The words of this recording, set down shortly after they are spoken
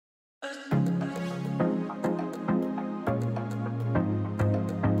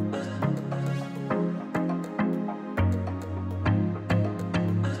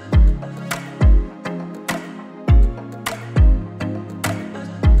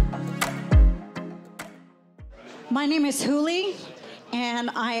My name is Houlihan, and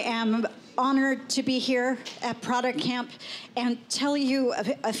I am honored to be here at Product Camp and tell you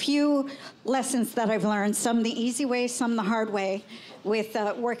a few lessons that I've learned, some the easy way, some the hard way, with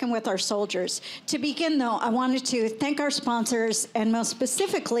working with our soldiers. To begin, though, I wanted to thank our sponsors, and most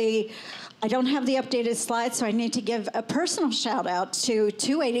specifically, I don't have the updated slides, so I need to give a personal shout out to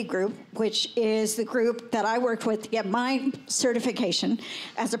 280 Group, which is the group that I worked with to get my certification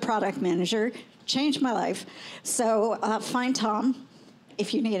as a product manager. Changed my life. So find Tom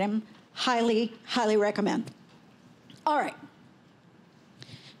if you need him. Highly, highly recommend. All right.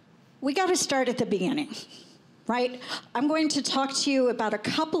 We got to start at the beginning, right? I'm going to talk to you about a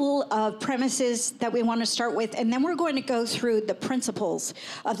couple of premises that we want to start with, and then we're going to go through the principles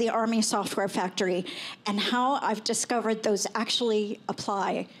of the Army Software Factory and how I've discovered those actually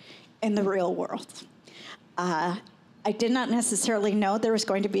apply in the real world. I did not necessarily know there was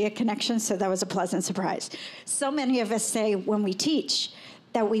going to be a connection, so that was a pleasant surprise. So many of us say when we teach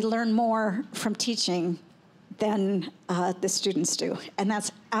that we learn more from teaching than the students do, and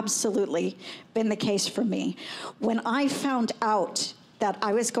that's absolutely been the case for me. When I found out that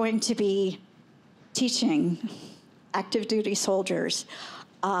I was going to be teaching active duty soldiers,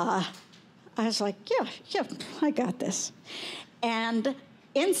 I was like, yeah, I got this. And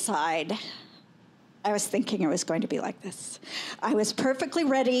inside, I was thinking it was going to be like this. I was perfectly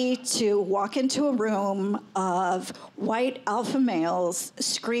ready to walk into a room of white alpha males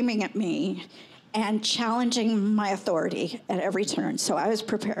screaming at me and challenging my authority at every turn, so I was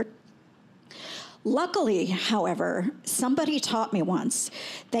prepared. Luckily, however, somebody taught me once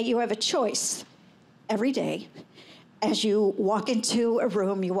that you have a choice every day. As you walk into a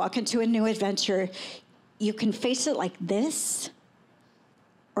room, you walk into a new adventure, you can face it like this,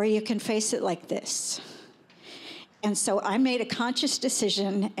 or you can face it like this. And so I made a conscious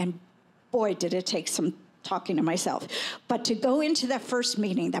decision, and boy, did it take some talking to myself. But to go into that first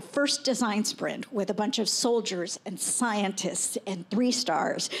meeting, that first design sprint with a bunch of soldiers and scientists and 3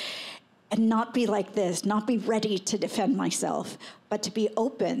 stars, and not be like this, not be ready to defend myself, but to be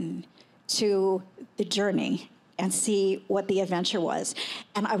open to the journey and see what the adventure was.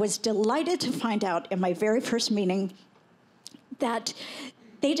 And I was delighted to find out in my very first meeting that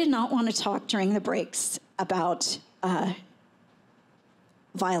they did not want to talk during the breaks about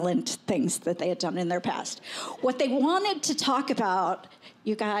violent things that they had done in their past. What they wanted to talk about,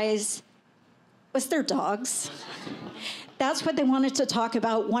 you guys, was their dogs. That's what they wanted to talk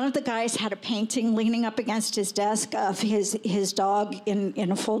about. One of the guys had a painting leaning up against his desk of his dog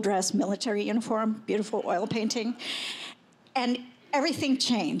in a full dress military uniform, beautiful oil painting. And everything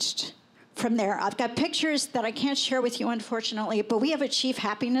changed from there. I've got pictures that I can't share with you, unfortunately, but we have a chief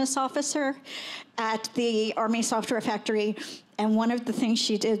happiness officer at the Army Software Factory, and one of the things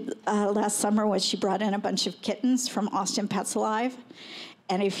she did last summer was she brought in a bunch of kittens from Austin Pets Alive.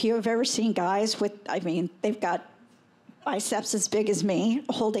 And if you have ever seen guys with, they've got biceps as big as me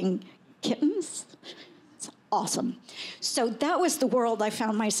holding kittens, it's awesome. So that was the world I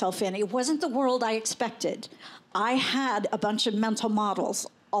found myself in. It wasn't the world I expected. I had a bunch of mental models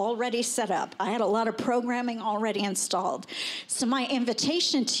already set up. I had a lot of programming already installed. So my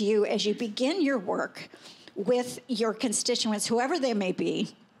invitation to you as you begin your work with your constituents, whoever they may be,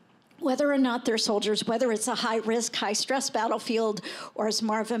 whether or not they're soldiers, whether it's a high-risk, high-stress battlefield, or it's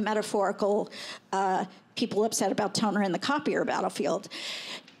more of a metaphorical, people upset about toner in the copier battlefield,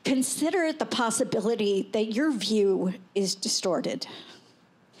 consider the possibility that your view is distorted.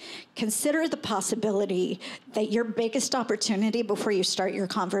 Consider the possibility that your biggest opportunity before you start your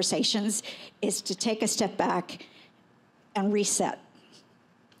conversations is to take a step back and reset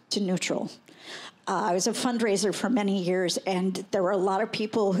to neutral. I was a fundraiser for many years, and there were a lot of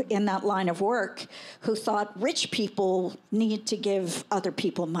people in that line of work who thought rich people need to give other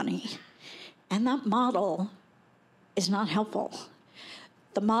people money. And that model is not helpful.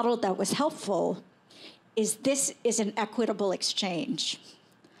 The model that was helpful is this is an equitable exchange.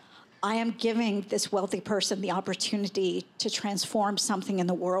 I am giving this wealthy person the opportunity to transform something in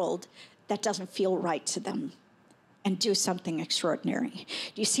the world that doesn't feel right to them and do something extraordinary.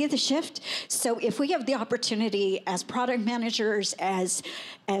 Do you see the shift? So if we have the opportunity as product managers, as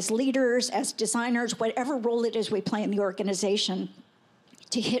leaders, as designers, whatever role it is we play in the organization,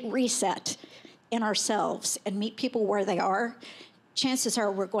 to hit reset in ourselves and meet people where they are, chances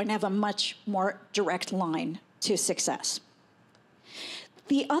are we're going to have a much more direct line to success.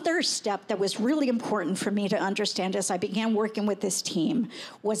 The other step that was really important for me to understand as I began working with this team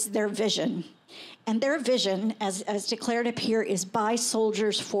was their vision. And their vision, as declared up here, is by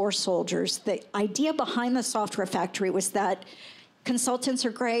soldiers for soldiers. The idea behind the Software Factory was that consultants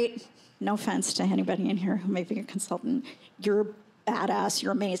are great. No offense to anybody in here who may be a consultant. You're badass,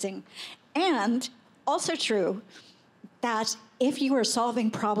 you're amazing. And also true that if you are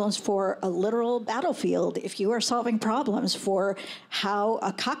solving problems for a literal battlefield, if you are solving problems for how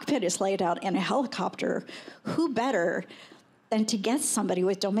a cockpit is laid out in a helicopter, who better than to get somebody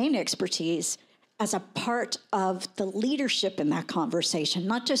with domain expertise as a part of the leadership in that conversation,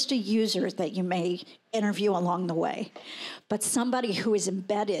 not just a user that you may interview along the way, but somebody who is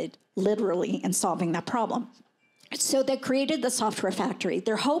embedded literally in solving that problem. So they created the Software Factory.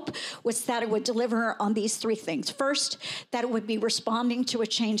 Their hope was that it would deliver on these three things. First, that it would be responding to a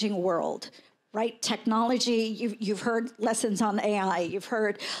changing world, right? Technology, you've heard lessons on AI. You've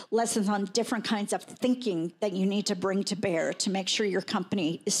heard lessons on different kinds of thinking that you need to bring to bear to make sure your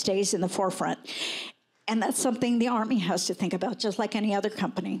company stays in the forefront. And that's something the Army has to think about, just like any other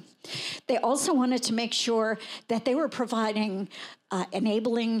company. They also wanted to make sure that they were providing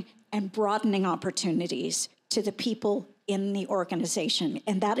enabling and broadening opportunities to the people in the organization.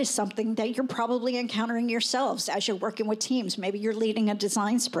 And that is something that you're probably encountering yourselves as you're working with teams. Maybe you're leading a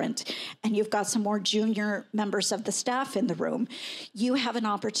design sprint and you've got some more junior members of the staff in the room. You have an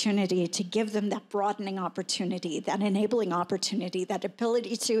opportunity to give them that broadening opportunity, that enabling opportunity, that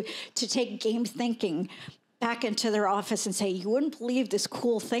ability to take game thinking back into their office and say, you wouldn't believe this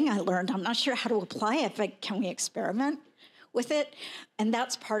cool thing I learned. I'm not sure how to apply it, but can we experiment with it? And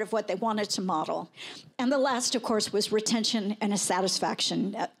that's part of what they wanted to model. And the last, of course, was retention and a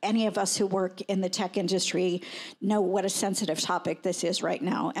satisfaction. Any of us who work in the tech industry know what a sensitive topic this is right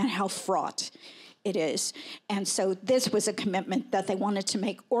now and how fraught it is. And so this was a commitment that they wanted to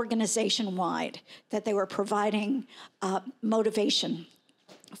make organization-wide, that they were providing motivation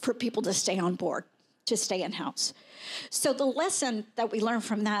for people to stay on board, to stay in-house. So the lesson that we learned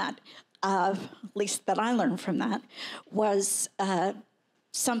from that, at least that I learned from that, was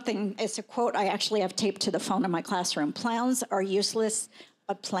something, it's a quote I actually have taped to the phone in my classroom. Plans are useless,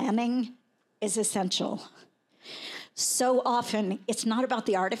 but planning is essential. So often, it's not about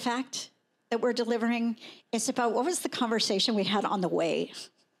the artifact that we're delivering, it's about what was the conversation we had on the way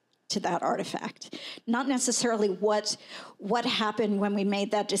to that artifact. Not necessarily what happened when we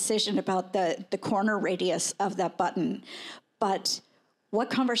made that decision about the corner radius of that button, but what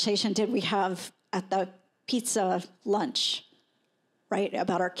conversation did we have at the pizza lunch, right,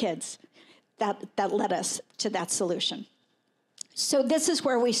 about our kids that led us to that solution? So this is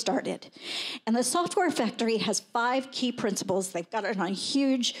where we started. And the Software Factory has 5 key principles. They've got it on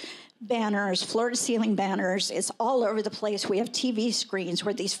huge banners, floor-to-ceiling banners. It's all over the place. We have TV screens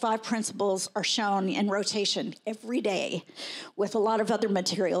where these 5 principles are shown in rotation every day with a lot of other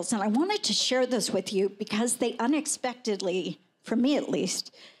materials. And I wanted to share this with you because they unexpectedly, for me at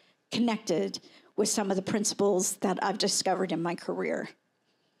least, connected with some of the principles that I've discovered in my career.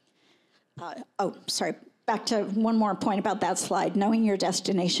 Back to one more point about that slide, knowing your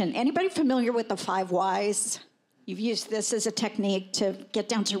destination. Anybody familiar with the 5 whys? You've used this as a technique to get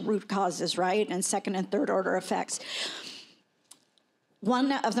down to root causes, right? And second and third order effects.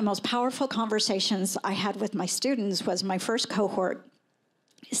 One of the most powerful conversations I had with my students was my first cohort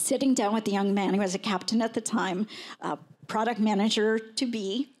sitting down with a young man who was a captain at the time, product manager to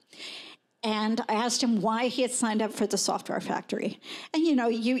be, and I asked him why he had signed up for the Software Factory. And you know,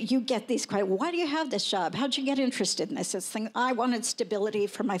 you get these questions, why do you have this job? How'd you get interested in this? It's thing, I wanted stability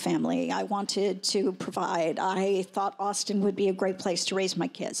for my family. I wanted to provide. I thought Austin would be a great place to raise my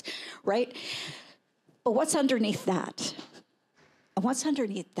kids, right? But what's underneath that? And what's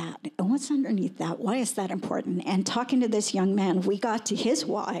underneath that? And what's underneath that? Why is that important? And talking to this young man, we got to his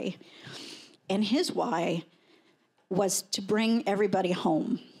why, and his why was to bring everybody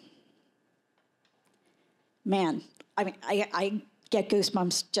home. Man, I mean, I get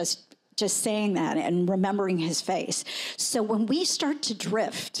goosebumps just saying that and remembering his face. So when we start to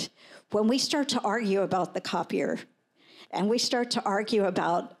drift, when we start to argue about the copier, and we start to argue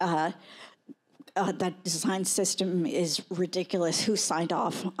about that design system is ridiculous, who signed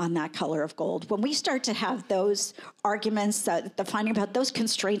off on that color of gold, when we start to have those arguments, the finding about those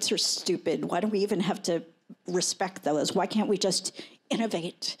constraints are stupid, why do we even have to respect those? Why can't we just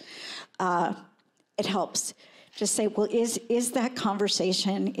innovate? It helps. Just say, well, is that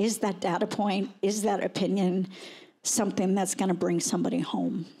conversation, is that data point, is that opinion something that's going to bring somebody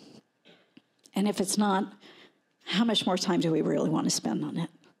home? And if it's not, how much more time do we really want to spend on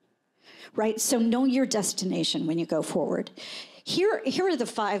it? Right? So know your destination when you go forward. here are the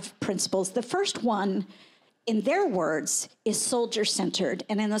 5 principles. The first one, in their words, is soldier-centered.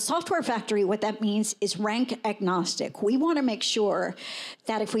 And in the software factory, what that means is rank agnostic. We want to make sure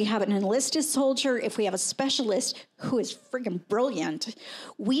that if we have an enlisted soldier, if we have a specialist who is friggin' brilliant,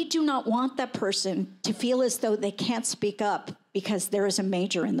 we do not want that person to feel as though they can't speak up because there is a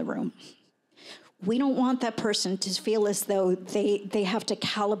major in the room. We don't want that person to feel as though they have to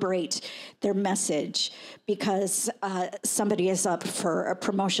calibrate their message because somebody is up for a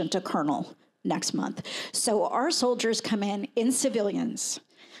promotion to colonel next month. So our soldiers come in civilians,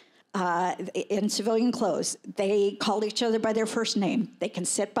 in civilian clothes. They call each other by their first name. They can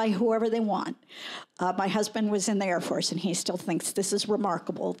sit by whoever they want. My husband was in the Air Force, and he still thinks this is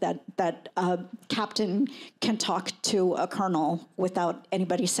remarkable that a captain can talk to a colonel without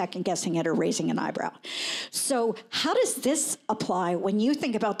anybody second-guessing it or raising an eyebrow. So how does this apply when you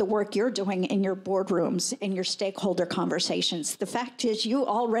think about the work you're doing in your boardrooms, in your stakeholder conversations? The fact is you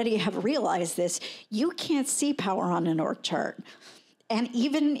already have realized this. You can't see power on an org chart. And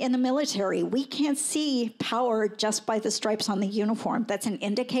even in the military, we can't see power just by the stripes on the uniform. That's an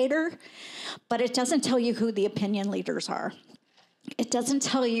indicator, but it doesn't tell you who the opinion leaders are. It doesn't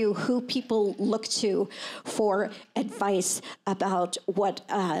tell you who people look to for advice about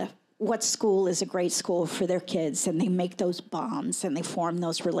what school is a great school for their kids, and they make those bonds and they form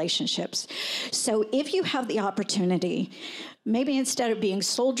those relationships. So if you have the opportunity, maybe instead of being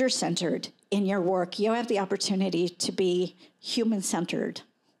soldier-centered in your work, you have the opportunity to be human-centered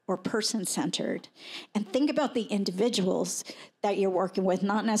or person-centered, and think about the individuals that you're working with,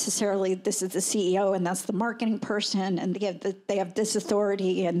 not necessarily this is the CEO and that's the marketing person and they have this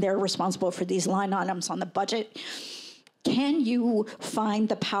authority and they're responsible for these line items on the budget. Can you find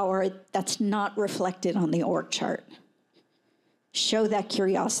the power that's not reflected on the org chart? Show that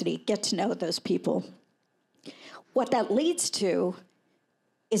curiosity, get to know those people. What that leads to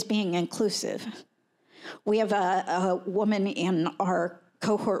is being inclusive. We have a woman in our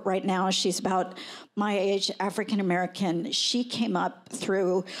cohort right now. She's about my age, African American. She came up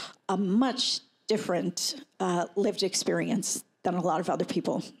through a much different lived experience than a lot of other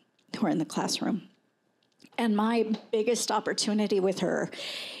people who are in the classroom. And my biggest opportunity with her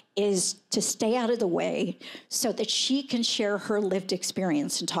is to stay out of the way so that she can share her lived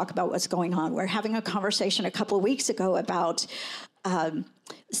experience and talk about what's going on. We're having a conversation a couple of weeks ago about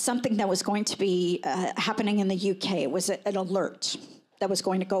something that was going to be happening in the UK. It was an alert that was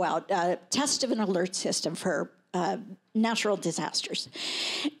going to go out, a test of an alert system for natural disasters.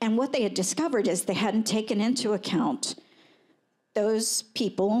 And what they had discovered is they hadn't taken into account those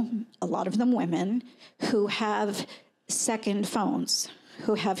people, a lot of them women, who have second phones,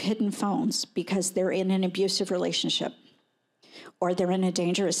 who have hidden phones because they're in an abusive relationship or they're in a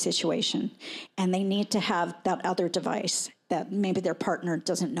dangerous situation, and they need to have that other device that maybe their partner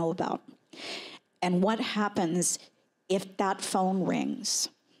doesn't know about. And what happens if that phone rings?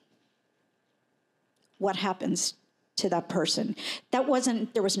 What happens to that person? There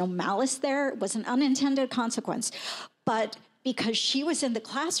was no malice there. It was an unintended consequence. But because she was in the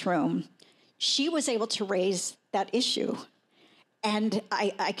classroom, she was able to raise that issue. And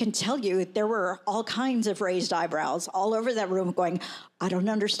I can tell you, there were all kinds of raised eyebrows all over that room going, I don't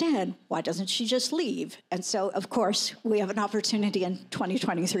understand. Why doesn't she just leave? And so, of course, we have an opportunity in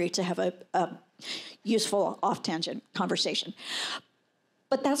 2023 to have a useful off-tangent conversation.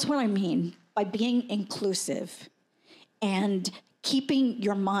 But that's what I mean by being inclusive and keeping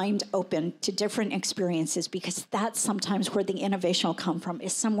your mind open to different experiences, because that's sometimes where the innovation will come from,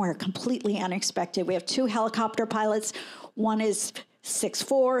 is somewhere completely unexpected. We have 2 helicopter pilots. One is 6'4",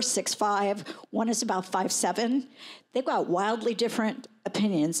 6'5". One is about 5'7". They've got wildly different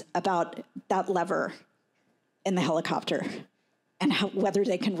opinions about that lever in the helicopter and whether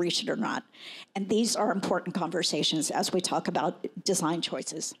they can reach it or not. And these are important conversations as we talk about design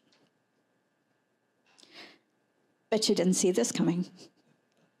choices. Bet you didn't see this coming.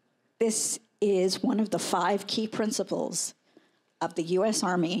 This is one of the 5 key principles of the U.S.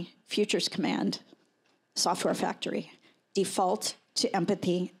 Army Futures Command software factory: default to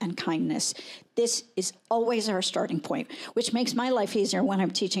empathy and kindness. This is always our starting point, which makes my life easier when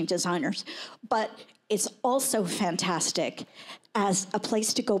I'm teaching designers. But it's also fantastic as a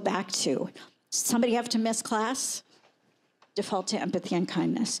place to go back to. Somebody have to miss class? Default to empathy and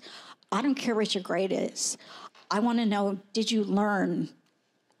kindness. I don't care what your grade is. I want to know, did you learn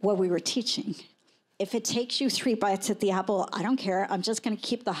what we were teaching? If it takes you 3 bites at the apple, I don't care. I'm just going to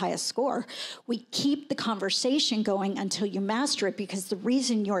keep the highest score. We keep the conversation going until you master it, because the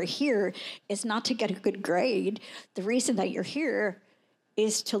reason you're here is not to get a good grade. The reason that you're here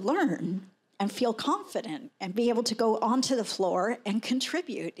is to learn and feel confident and be able to go onto the floor and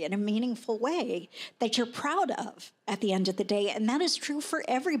contribute in a meaningful way that you're proud of at the end of the day. And that is true for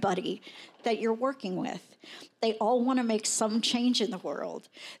everybody that you're working with. They all want to make some change in the world.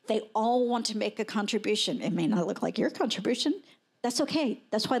 They all want to make a contribution. It may not look like your contribution. That's okay.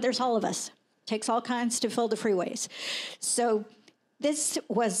 That's why there's all of us. It takes all kinds to fill the freeways. So this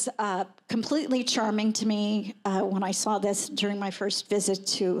was completely charming to me when I saw this during my first visit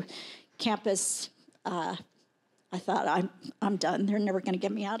to campus. I thought, I'm done. They're never going to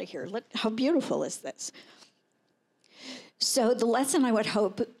get me out of here. Look, how beautiful is this? So the lesson I would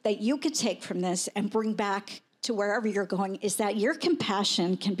hope that you could take from this and bring back to wherever you're going is that your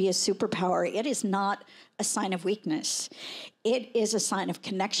compassion can be a superpower. It is not a sign of weakness. It is a sign of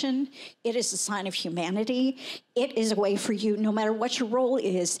connection. It is a sign of humanity. It is a way for you, no matter what your role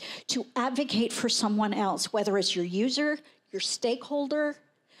is, to advocate for someone else, whether it's your user, your stakeholder,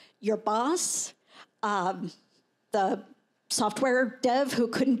 your boss, the software dev who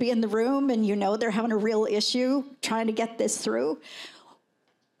couldn't be in the room and you know they're having a real issue trying to get this through.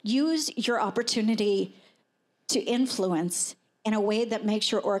 Use your opportunity to influence in a way that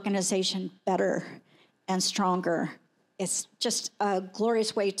makes your organization better and stronger. It's just a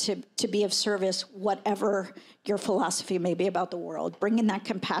glorious way to be of service, whatever your philosophy may be about the world. Bringing that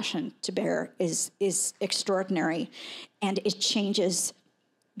compassion to bear is extraordinary, and it changes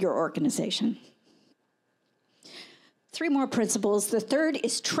your organization. 3 more principles. The third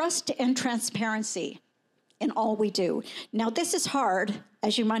is trust and transparency in all we do. Now, this is hard,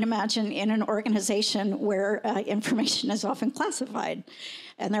 as you might imagine, in an organization where information is often classified,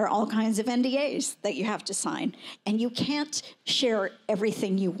 and there are all kinds of NDAs that you have to sign, and you can't share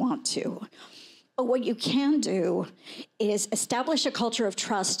everything you want to. But what you can do is establish a culture of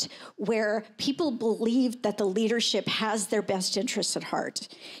trust where people believe that the leadership has their best interests at heart.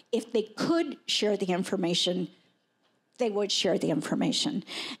 If they could share the information, they would share the information.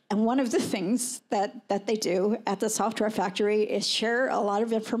 And one of the things that they do at the software factory is share a lot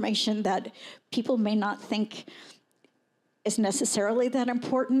of information that people may not think is necessarily that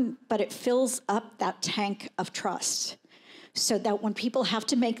important, but it fills up that tank of trust. So that when people have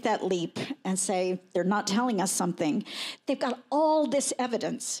to make that leap and say, they're not telling us something, they've got all this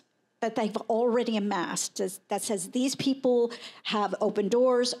evidence that they've already amassed that says these people have open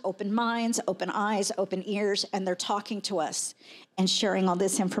doors, open minds, open eyes, open ears, and they're talking to us and sharing all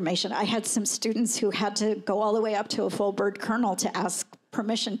this information. I had some students who had to go all the way up to a full bird kernel to ask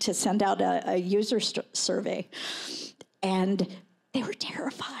permission to send out a user survey. And they were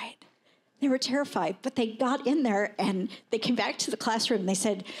terrified. They were terrified, but they got in there and they came back to the classroom and they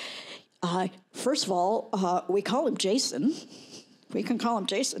said, first of all, we call him Jason. We can call him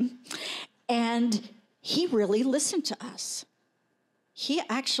Jason. And he really listened to us. He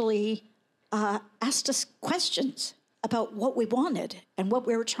actually asked us questions about what we wanted and what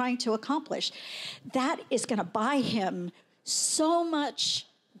we were trying to accomplish. That is going to buy him so much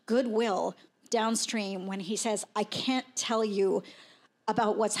goodwill downstream when he says, I can't tell you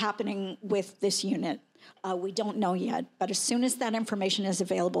about what's happening with this unit. We don't know yet, but as soon as that information is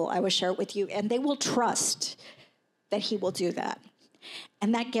available, I will share it with you. And they will trust that he will do that.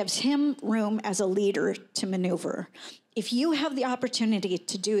 And that gives him room as a leader to maneuver. If you have the opportunity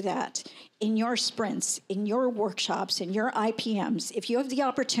to do that in your sprints, in your workshops, in your IPMs, if you have the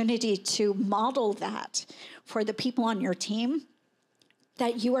opportunity to model that for the people on your team,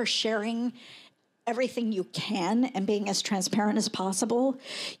 that you are sharing everything you can and being as transparent as possible,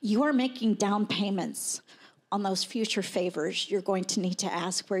 you are making down payments on those future favors you're going to need to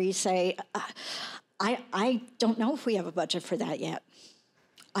ask where you say, I don't know if we have a budget for that yet.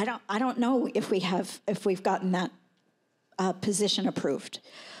 I don't know if we've gotten that position approved.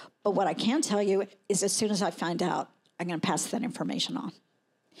 But what I can tell you is as soon as I find out, I'm going to pass that information on.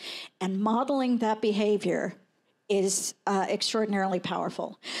 And modeling that behavior is extraordinarily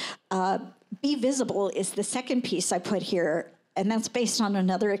powerful. Be visible is the second piece I put here, and that's based on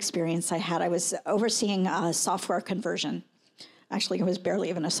another experience I had. I was overseeing a software conversion. Actually, it was barely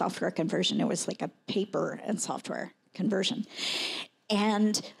even a software conversion. It was like a paper and software conversion.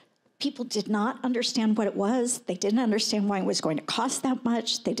 And people did not understand what it was. They didn't understand why it was going to cost that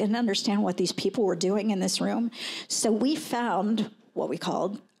much. They didn't understand what these people were doing in this room. So we found what we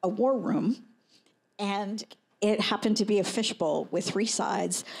called a war room, and it happened to be a fishbowl with 3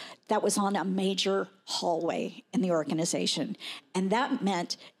 sides that was on a major hallway in the organization. And that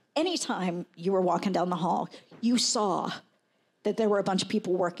meant anytime you were walking down the hall, you saw that there were a bunch of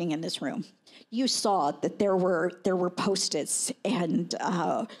people working in this room. You saw that there were Post-its and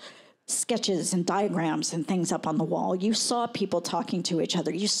sketches and diagrams and things up on the wall. You saw people talking to each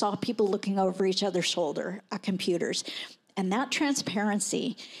other. You saw people looking over each other's shoulder at computers. And that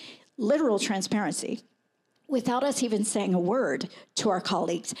transparency, literal transparency, without us even saying a word to our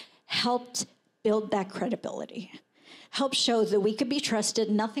colleagues, helped build that credibility, helped show that we could be trusted.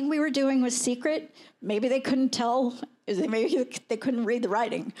 Nothing we were doing was secret. Maybe they couldn't tell, maybe they couldn't read the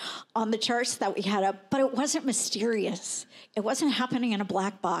writing on the charts that we had up, but it wasn't mysterious. It wasn't happening in a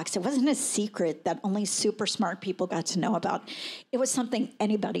black box. It wasn't a secret that only super smart people got to know about. It was something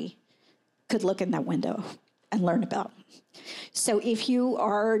anybody could look in that window and learn about. So if you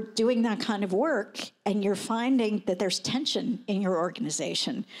are doing that kind of work and you're finding that there's tension in your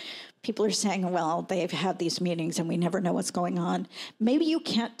organization, people are saying, well, they've had these meetings and we never know what's going on. Maybe you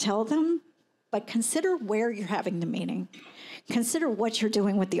can't tell them, but consider where you're having the meeting. Consider what you're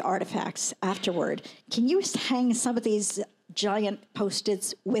doing with the artifacts afterward. Can you hang some of these giant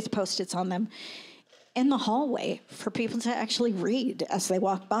Post-its with Post-its on them in the hallway for people to actually read as they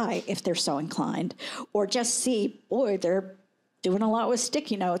walk by if they're so inclined, or just see, boy, they're doing a lot with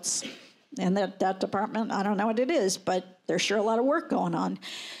sticky notes in that department. I don't know what it is, but there's sure a lot of work going on.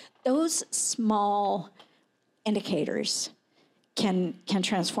 Those small indicators can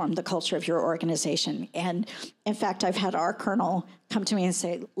transform the culture of your organization. And in fact, I've had our colonel come to me and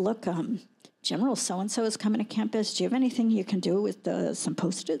say, look, General so-and-so is coming to campus. Do you have anything you can do with some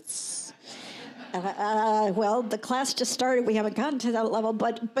Post-its? Well, the class just started. We haven't gotten to that level,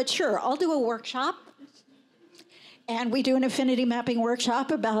 but sure, I'll do a workshop. And we do an affinity mapping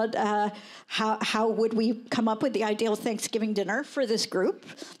workshop about how would we come up with the ideal Thanksgiving dinner for this group.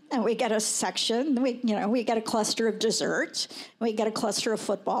 And we get a section, we get a cluster of dessert, we get a cluster of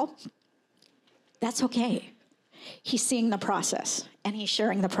football. That's okay. He's seeing the process, and he's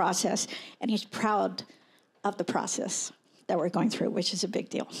sharing the process, and he's proud of the process that we're going through, which is a big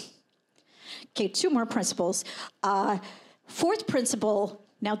deal. Okay, 2 more principles. 4th principle,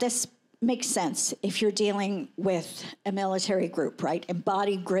 now this makes sense if you're dealing with a military group, right?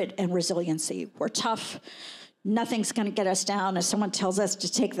 Embody grit and resiliency. We're tough. Nothing's going to get us down. If someone tells us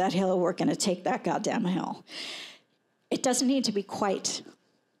to take that hill, we're going to take that goddamn hill. It doesn't need to be quite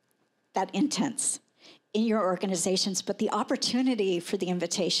that intense in your organizations, but the opportunity for the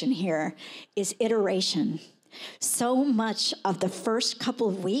invitation here is iteration. So much of the first couple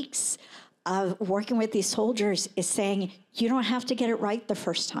of weeks of working with these soldiers is saying, you don't have to get it right the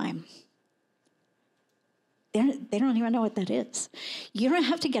first time. They don't even know what that is. You don't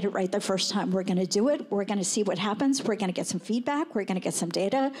have to get it right the first time. We're going to do it. We're going to see what happens. We're going to get some feedback. We're going to get some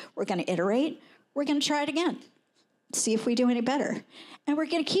data. We're going to iterate. We're going to try it again, see if we do any better. And we're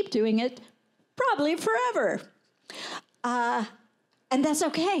going to keep doing it probably forever. And that's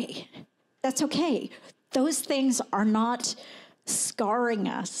okay. That's okay. Those things are not scarring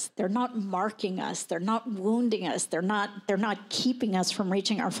us. They're not marking us. They're not wounding us. They're not keeping us from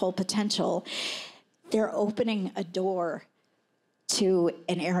reaching our full potential. They're opening a door to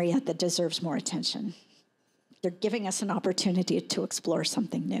an area that deserves more attention. They're giving us an opportunity to explore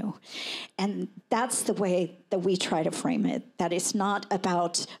something new. And that's the way that we try to frame it, that it's not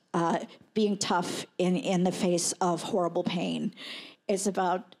about being tough in the face of horrible pain. It's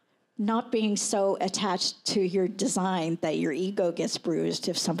about not being so attached to your design that your ego gets bruised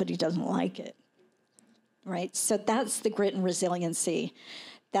if somebody doesn't like it, right? So that's the grit and resiliency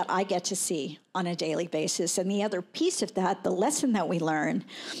that I get to see on a daily basis. And the other piece of that, the lesson that we learn,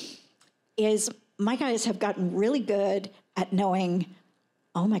 is my guys have gotten really good at knowing,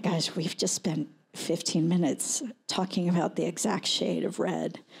 oh my gosh, we've just spent 15 minutes talking about the exact shade of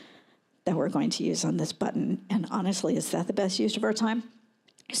red that we're going to use on this button. And honestly, is that the best use of our time?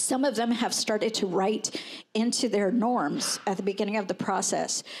 Some of them have started to write into their norms at the beginning of the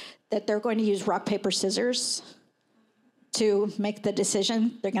process that they're going to use rock, paper, scissors to make the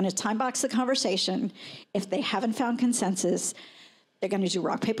decision. They're going to time box the conversation. If they haven't found consensus, they're going to do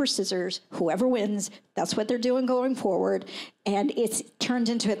rock, paper, scissors. Whoever wins, that's what they're doing going forward. And it's turned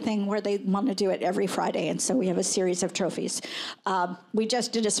into a thing where they want to do it every Friday. And so we have a series of trophies. We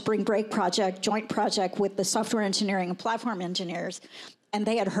just did a spring break project, joint project with the software engineering and platform engineers. And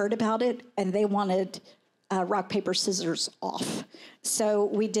they had heard about it, and they wanted rock, paper, scissors off. So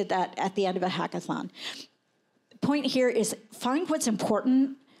we did that at the end of a hackathon. Point here is find what's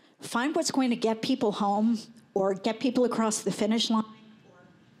important, find what's going to get people home or get people across the finish line, or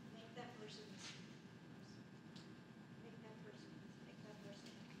make that person,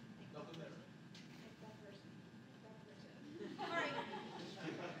 all right.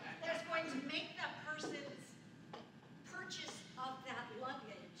 That's going to make that person's purchase of that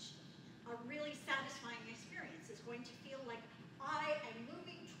luggage a really satisfying experience. It's going to feel like I am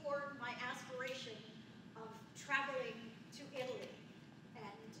moving toward my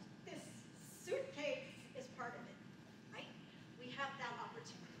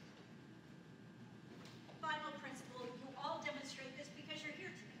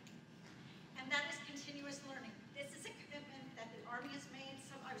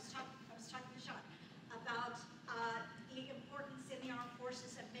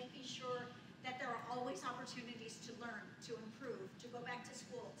opportunities to learn, to improve, to go back to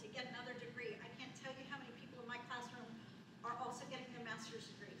school, to get another degree. I can't tell you how many people in my classroom are also getting their master's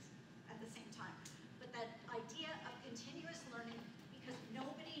degrees at the same time. But that idea of continuous learning, because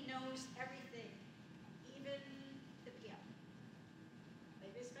nobody knows everything, even the PM,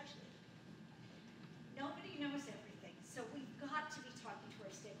 maybe especially. Nobody knows everything, so we've got to be talking to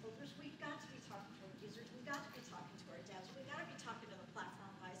our stakeholders, we've got to be talking to our users, we've got to be talking to our devs, we've got to be talking to the platform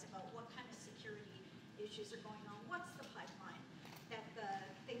guys about what kind of security issues are going on, what's the pipeline that the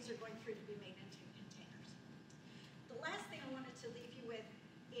things are going through to be made into containers. The last thing I wanted to leave you with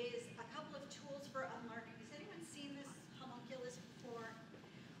is a couple of tools for unlearning. Has anyone seen this homunculus before?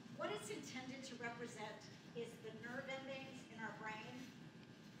 What it's intended to represent is the nerve endings in our brain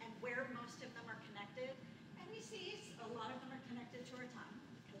and where most of them are connected. And we see a lot of them are connected to our tongue,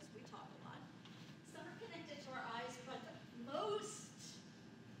 because we talk a lot. Some are connected to our eyes, but most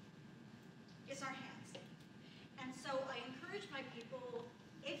is our hands. And so I encourage my people,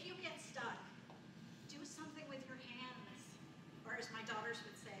 if you get stuck, do something with your hands. Or as my daughters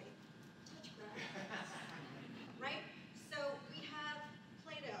would say, touch grass. Right? So we have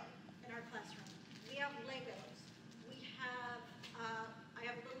Play-Doh in our classroom. We have Legos. We have, I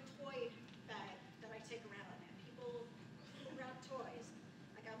have a little toy bag that I take around, and people around toys.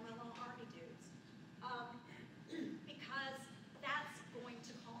 I got my little army dudes. Because that's going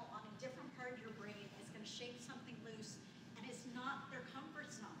to call on a different part of your brain. It's going to shake something loose, and it's not their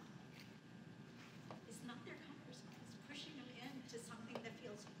comfort zone. It's not their comfort zone. It's pushing them into something that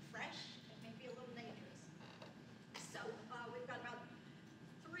feels fresh and maybe a little dangerous. So we've got about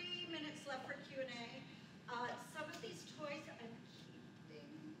 3 minutes left for Q&A. Some of these toys I'm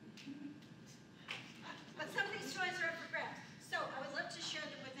keeping, but some of these toys are up for grabs. So I would love to share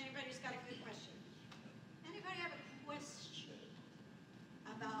them with anybody who's got a good question. Anybody have a question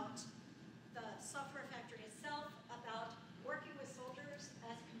about the software factory itself, about working with soldiers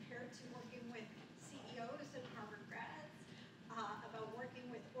as compared to working with CEOs and Harvard grads, about working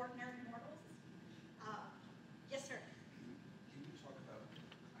with ordinary mortals? Yes, sir. Can you talk about the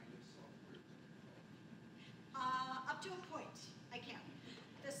kind of software? Up to a point, I can.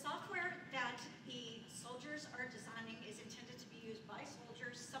 The software that the soldiers are designing is intended to be used by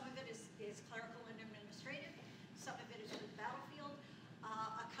soldiers. Some of it is clerical and administrative. Some of it is for the battlefield.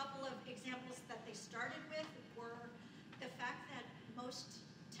 A couple of examples that they started with were the fact that most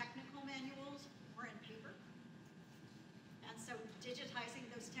technical manuals were in paper. And so digitizing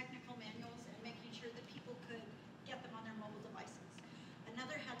those technical manuals and making sure that people could get them on their mobile devices.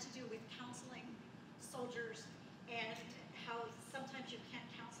 Another had to do with counseling soldiers and how sometimes you can't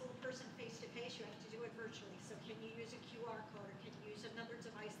counsel a person face-to-face, you have to do it virtually. So can you use a QR code, or can you use another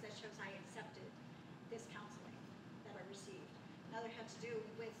device that shows I accepted this counseling that I received? Another had to do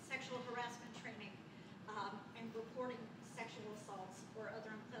with sexual harassment training and reporting sexual assaults or other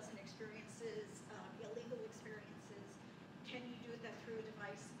unpleasant experiences, illegal experiences. Can you do that through a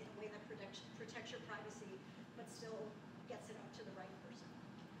device in a way that protects your privacy, but still gets it out to the right person?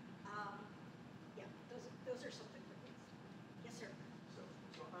 Yeah, those are something for kids. Yes, sir. So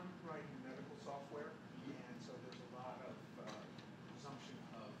I'm writing medical software, and so there's a lot of presumption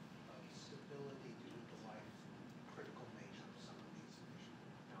of stability due to the life critical nature of some of these issues.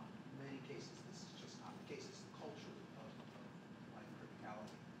 Now, in many cases, this is just not the case. It's the culture of life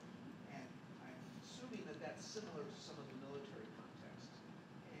criticality. And I'm assuming that that's similar to some of the military context.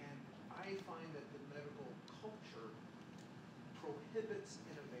 And I find that the medical culture prohibits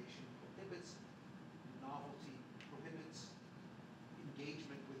innovation, prohibits novelty, prohibits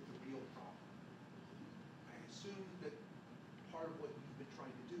engagement with the real problem. I assume that part of what you've been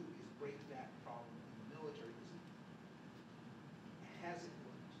trying to do is break that problem in the military. Has it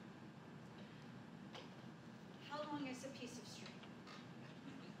worked? How long is a piece of string?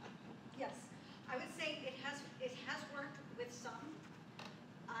 Yes, I would say it has worked with some.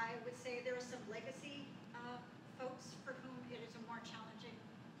 I would say there are some legacy folks for whom it is a more challenging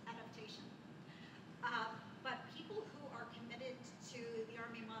adaptation. But people who are committed to the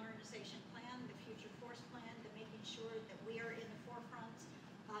Army Modernization Plan, the Future Force Plan, the making sure that we are in the forefront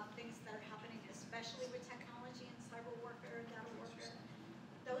of things that are happening, especially with technology and cyber warfare and data warfare,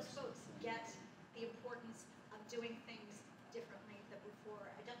 those folks get the importance of doing things differently than before.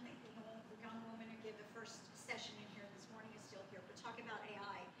 I don't think the young woman who gave the first session in here this morning is still here. We're talking about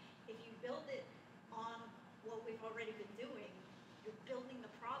AI. If you build it on what we've already been doing, you're building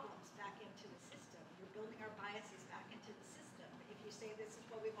the problems back into the system. You're building our biases back into the system. If you say this is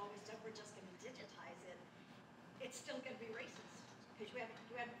what we've always done, we're just going to digitize it, it's still going to be racist because you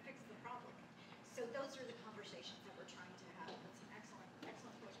haven't fixed the problem. So those are the conversations that we're trying to have. That's an excellent,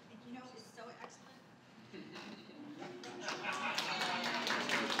 excellent question. And you know, it's so excellent.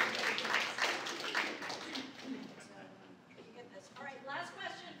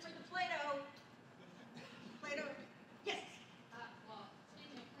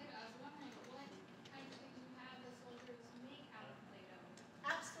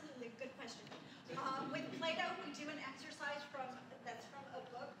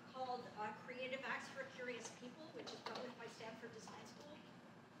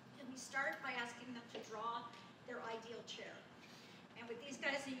 draw their ideal chair. And with these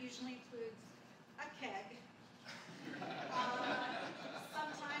guys, it usually includes a keg.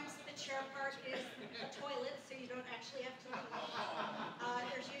 Sometimes the chair part is a toilet, so you don't actually have to leave.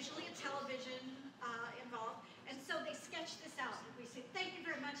 There's usually a television involved. And so they sketch this out. We say, thank you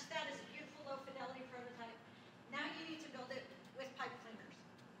very much. That is a beautiful low fidelity prototype. Now you need to build it with pipe cleaners.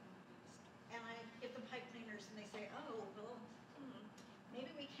 And I give them pipe cleaners, and they say, oh, well, maybe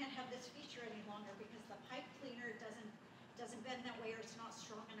we can't have this feature any longer because the pipe cleaner doesn't bend that way, or it's not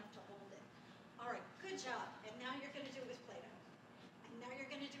strong enough to hold it. All right, good job. And now you're going to do it with Play-Doh. And now you're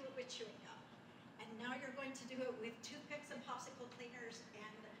going to do it with chewing gum. And now you're going to do it with toothpicks and popsicle cleaners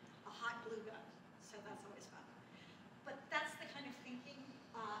and a hot glue gun. So that's always fun. But that's the kind of thinking,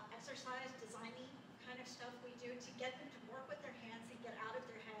 exercise, designing kind of stuff we do to get them to work with their hands and get out of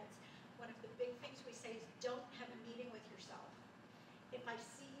their heads. One of the big things we say is don't have a meeting with yourself. If I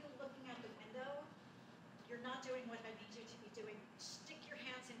see you looking out the window, you're not doing what I need you to be doing. Stick your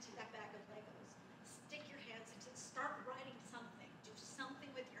hands into that bag of Legos. Stick your hands into, start writing something. Do something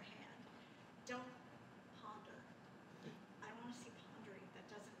with your hand. Don't ponder. I don't want to see pondering. That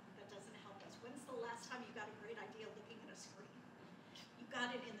doesn't help us. When's the last time you got a great idea looking at a screen? You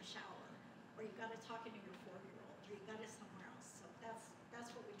got it in the shower, or you got it talking to your 4-year-old, or you got it somewhere else. So that's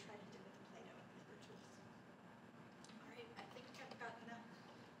what we try to do with the Play-Doh and the other tools. All right, I think I've gotten that.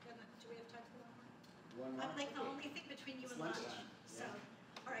 Do we have time for one more? One more? I'm like the only thing between you It's and lunch. lunchtime. So,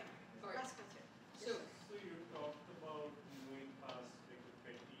 Yeah. all right, let's go through. So, So you talked about moving past like the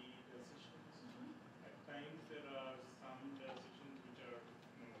petty decisions. At times there are some decisions which are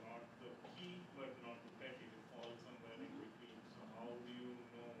not the key but not the petty. They fall somewhere in between. So how do you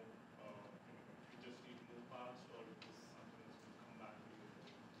know if you just need to move past, or if this is something that's going to come back to you?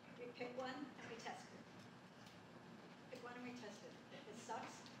 We pick one and we test it. Pick one and we test it. If it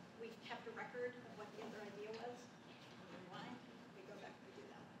sucks, we've kept a record of what the other idea was. We rewind, we go back and we do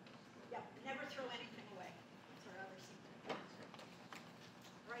that. Yep, never throw anything away. That's our other secret.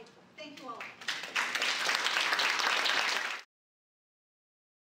 Right, thank you all.